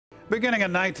Beginning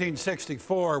in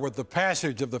 1964, with the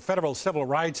passage of the Federal Civil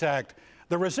Rights Act,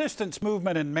 the resistance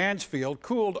movement in Mansfield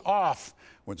cooled off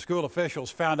when school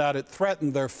officials found out it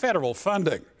threatened their federal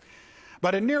funding.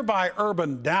 But in nearby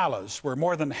urban Dallas, where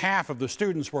more than half of the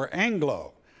students were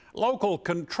Anglo, local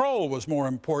control was more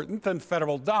important than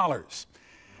federal dollars.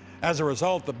 As a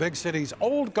result, the big city's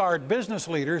old guard business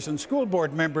leaders and school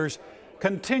board members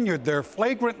continued their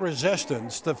flagrant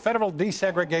resistance to federal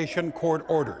desegregation court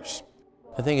orders.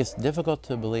 I think it's difficult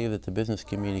to believe that the business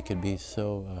community could be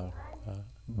so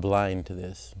blind to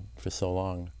this for so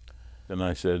long. And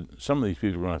I said, some of these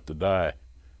people are going to have to die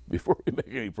before we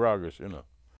make any progress, you know.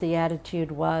 The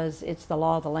attitude was, it's the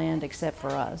law of the land except for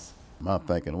us. My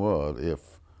thinking was, if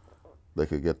they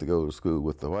could get to go to school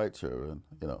with the white children,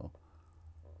 you know,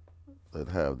 they'd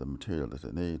have the material that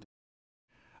they need.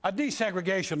 A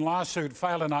desegregation lawsuit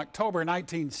filed in October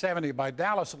 1970 by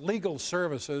Dallas Legal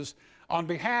Services on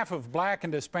behalf of Black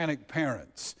and Hispanic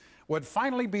parents would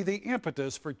finally be the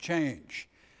impetus for change.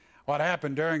 What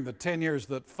happened during the 10 years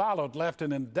that followed left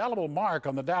an indelible mark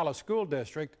on the Dallas School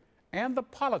District and the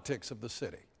politics of the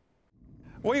city.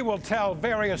 We will tell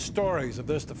various stories of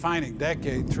this defining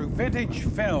decade through vintage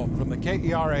film from the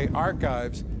KERA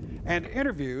archives and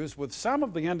interviews with some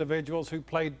of the individuals who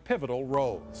played pivotal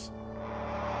roles.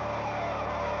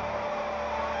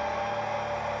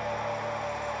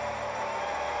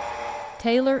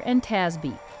 Taylor and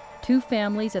Tasby, two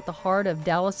families at the heart of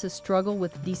Dallas's struggle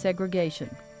with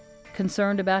desegregation.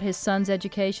 Concerned about his son's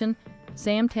education,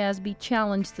 Sam Tasby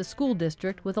challenged the school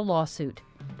district with a lawsuit.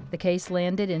 The case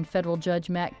landed in federal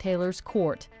judge Mac Taylor's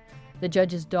court. The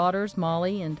judge's daughters,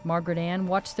 Molly and Margaret Ann,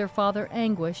 watched their father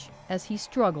anguish as he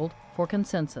struggled for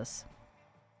consensus.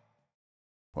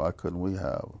 Why couldn't we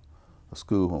have a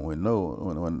school when we know,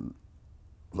 when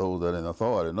those that are in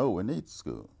authority know we need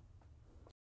school?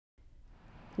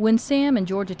 When Sam and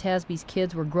Georgia Tasby's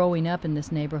kids were growing up in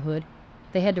this neighborhood,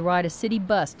 they had to ride a city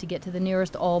bus to get to the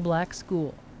nearest all-black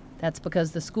school. That's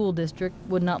because the school district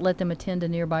would not let them attend a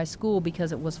nearby school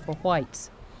because it was for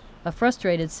whites. A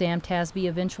frustrated Sam Tasby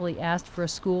eventually asked for a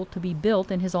school to be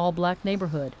built in his all-black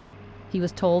neighborhood. He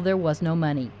was told there was no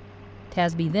money.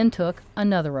 Tasby then took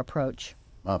another approach.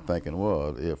 My thinking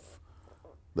was, if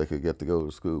they could get to go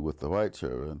to school with the white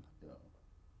children,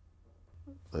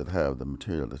 they'd have the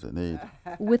material that they need.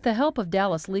 With the help of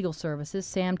Dallas Legal Services,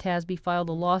 Sam Tasby filed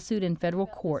a lawsuit in federal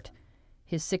court.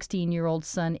 His 16-year-old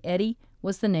son, Eddie,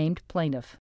 was the named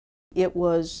plaintiff. It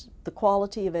was the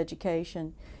quality of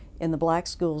education in the black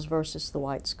schools versus the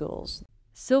white schools.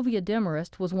 Sylvia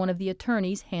Demarest was one of the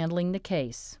attorneys handling the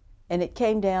case. And it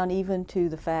came down even to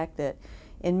the fact that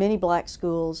in many black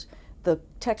schools, the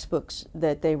textbooks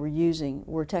that they were using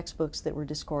were textbooks that were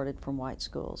discarded from white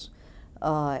schools.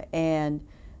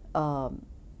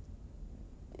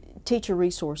 Teacher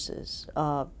resources,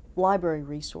 library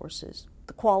resources,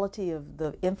 the quality of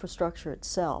the infrastructure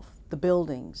itself, the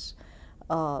buildings,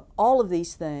 all of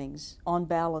these things, on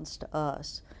balance to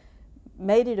us,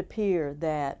 made it appear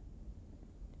that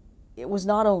it was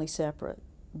not only separate,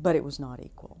 but it was not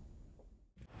equal.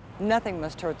 Nothing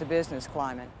must hurt the business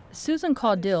climate. Susan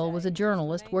Caudill was a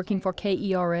journalist working for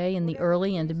KERA in the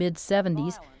early and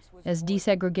mid-70s as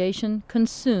desegregation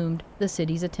consumed the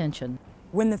city's attention.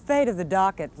 When the fate of the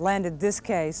docket landed this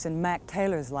case in Mac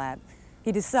Taylor's lap,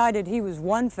 he decided he was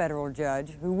one federal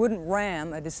judge who wouldn't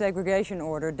ram a desegregation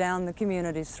order down the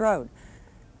community's throat.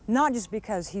 Not just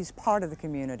because he's part of the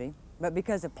community, but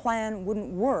because a plan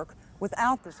wouldn't work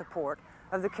without the support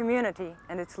of the community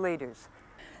and its leaders.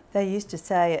 They used to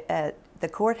say at the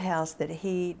courthouse that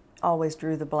he always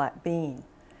drew the black bean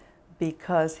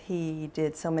because he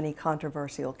did so many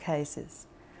controversial cases.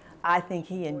 I think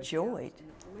he enjoyed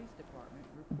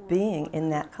being in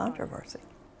that controversy.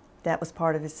 That was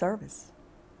part of his service.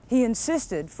 He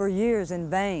insisted for years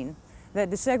in vain that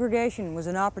desegregation was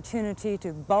an opportunity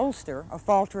to bolster a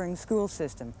faltering school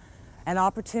system, an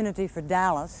opportunity for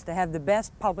Dallas to have the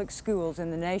best public schools in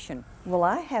the nation. Well,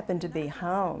 I happened to be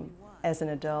home as an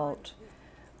adult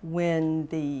when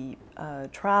the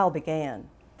trial began,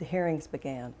 the hearings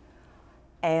began,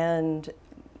 and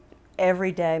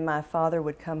every day my father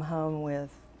would come home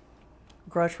with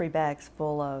grocery bags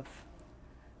full of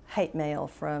hate mail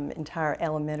from entire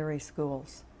elementary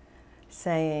schools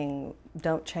saying,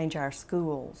 "Don't change our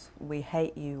schools, we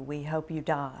hate you, we hope you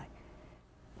die."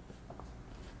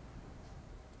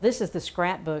 This is the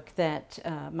scrapbook that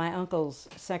my uncle's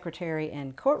secretary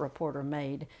and court reporter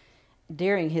made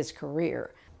during his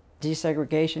career.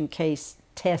 Desegregation case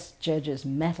test judges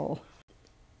mettle.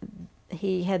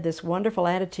 He had this wonderful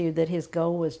attitude that his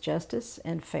goal was justice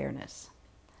and fairness.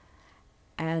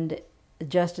 And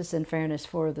justice and fairness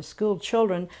for the school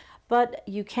children, But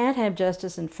you can't have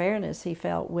justice and fairness, he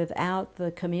felt, without the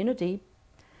community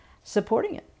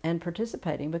supporting it and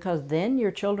participating, because then your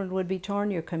children would be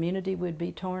torn, your community would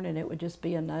be torn, and it would just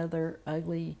be another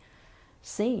ugly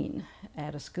scene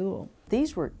at a school.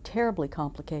 These were terribly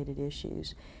complicated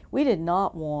issues. We did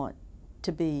not want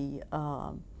to be,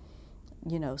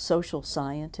 you know, social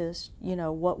scientists. You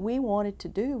know, what we wanted to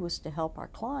do was to help our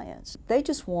clients. They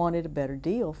just wanted a better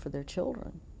deal for their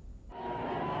children.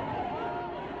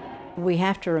 We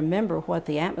have to remember what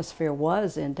the atmosphere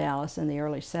was in Dallas in the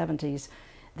early 70s.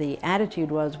 The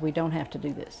attitude was, we don't have to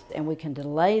do this, and we can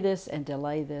delay this and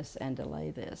delay this and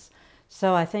delay this.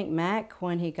 So I think Mac,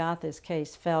 when he got this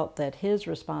case, felt that his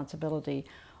responsibility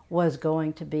was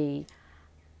going to be,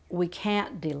 we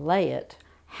can't delay it.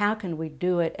 How can we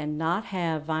do it and not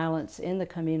have violence in the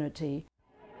community?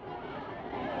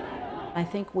 I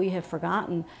think we have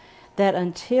forgotten that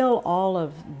until all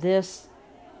of this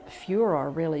furor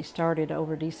really started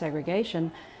over desegregation,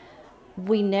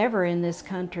 we never in this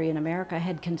country, in America,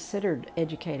 had considered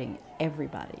educating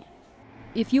everybody.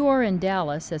 If you are in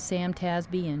Dallas, as Sam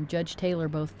Tasby and Judge Taylor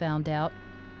both found out,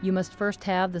 you must first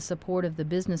have the support of the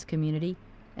business community,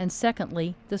 and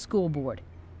secondly, the school board,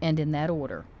 and in that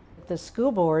order. The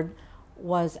school board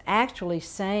was actually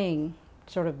saying,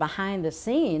 sort of behind the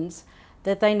scenes,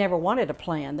 that they never wanted a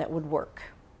plan that would work.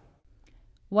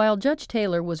 While Judge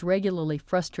Taylor was regularly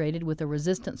frustrated with a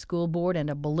resistant school board and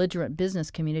a belligerent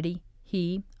business community,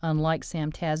 he, unlike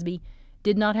Sam Tasby,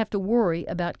 did not have to worry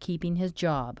about keeping his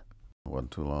job. It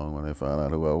wasn't too long when they found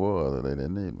out who I was that they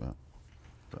didn't need me.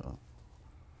 So,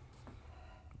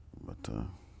 but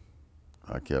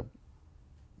I kept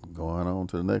going on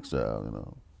to the next job, you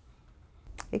know.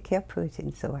 He kept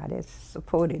pushing, so I just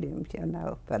supported him, you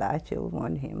know, but I sure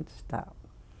wanted him to stop.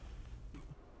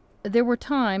 There were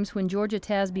times when Georgia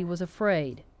Tasby was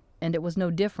afraid, and it was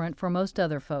no different for most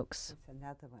other folks.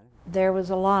 There was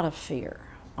a lot of fear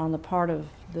on the part of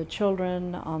the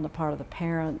children, on the part of the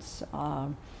parents,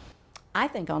 I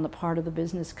think on the part of the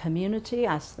business community.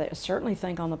 I certainly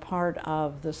think on the part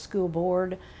of the school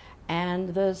board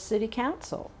and the city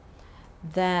council,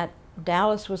 that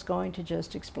Dallas was going to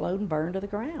just explode and burn to the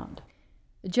ground.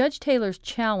 Judge Taylor's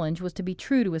challenge was to be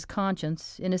true to his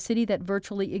conscience in a city that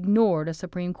virtually ignored a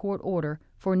Supreme Court order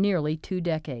for nearly 2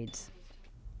 decades.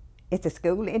 Is the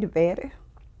school any better?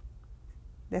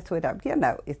 That's what you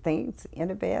know, is things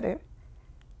any better?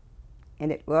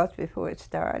 And it was before it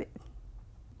started.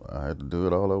 I had to do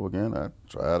it all over again. I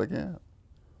tried again.